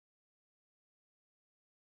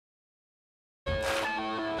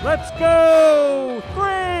Let's go!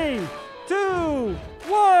 3, 2,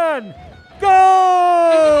 1,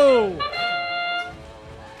 go!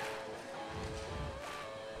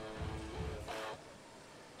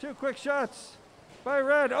 Two quick shots by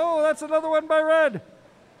Red. Oh, that's another one by Red.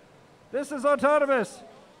 This is autonomous.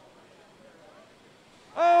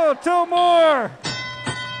 Oh, two more!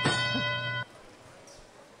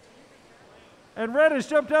 And Red has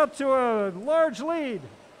jumped out to a large lead.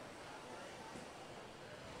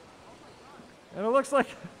 And it looks like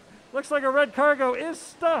a Red cargo is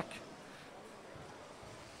stuck.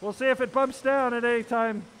 We'll see if it bumps down at any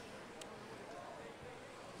time.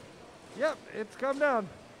 Yep, it's come down.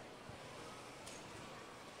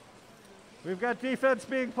 We've got defense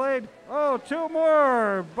being played. Oh, two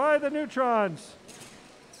more by the Neutrons.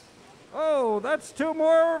 Oh, that's two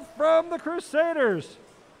more from the Crusaders.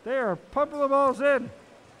 They are pumping the balls in.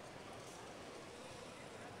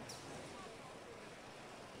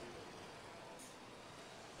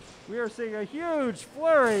 We are seeing a huge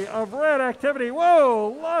flurry of Red activity.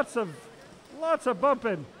 Whoa, lots of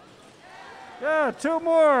bumping. Yeah, two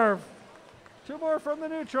more from the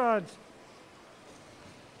Neutrons.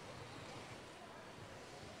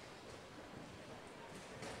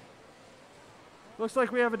 Looks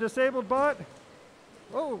like we have a disabled bot.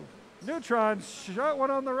 Oh, Neutrons shot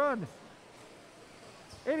one on the run.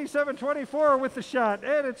 87-24 with the shot,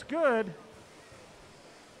 and it's good.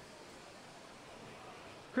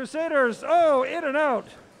 Crusaders, oh, in and out.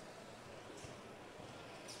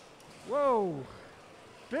 Whoa,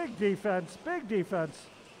 big defense, big defense.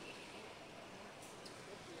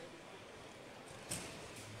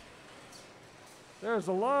 There's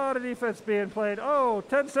a lot of defense being played. Oh,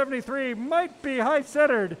 1073 might be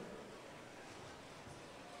high-centered.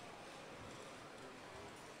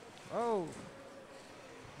 Oh,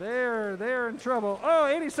 they're in trouble. Oh,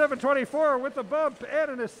 87-24 with a bump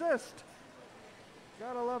and an assist.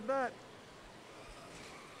 Gotta love that.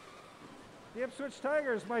 The Ipswich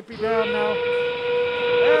Tigers might be down now.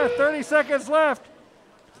 Yeah, 30 seconds left.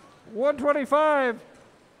 125.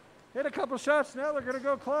 Hit a couple shots, now they're gonna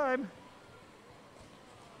go climb.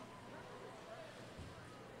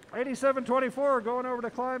 87-24 going over to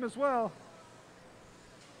climb as well.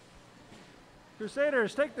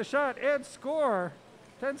 Crusaders take the shot and score.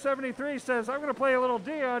 1073 says, I'm gonna play a little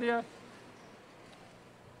D on you.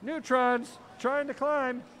 Neutrons trying to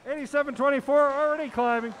climb. 87-24 already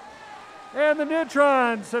climbing. And the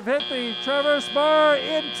Neutrons have hit the traverse bar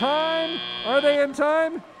in time. Are they in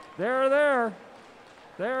time? They're there.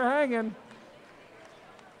 They're hanging.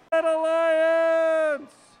 Red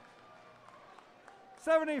Alliance!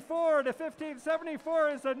 74-15. 74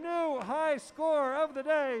 is a new high score of the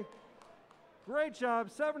day. Great job,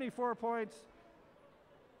 74 points.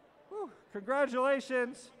 Whew.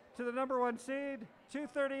 Congratulations to the #1 seed,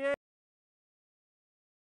 238.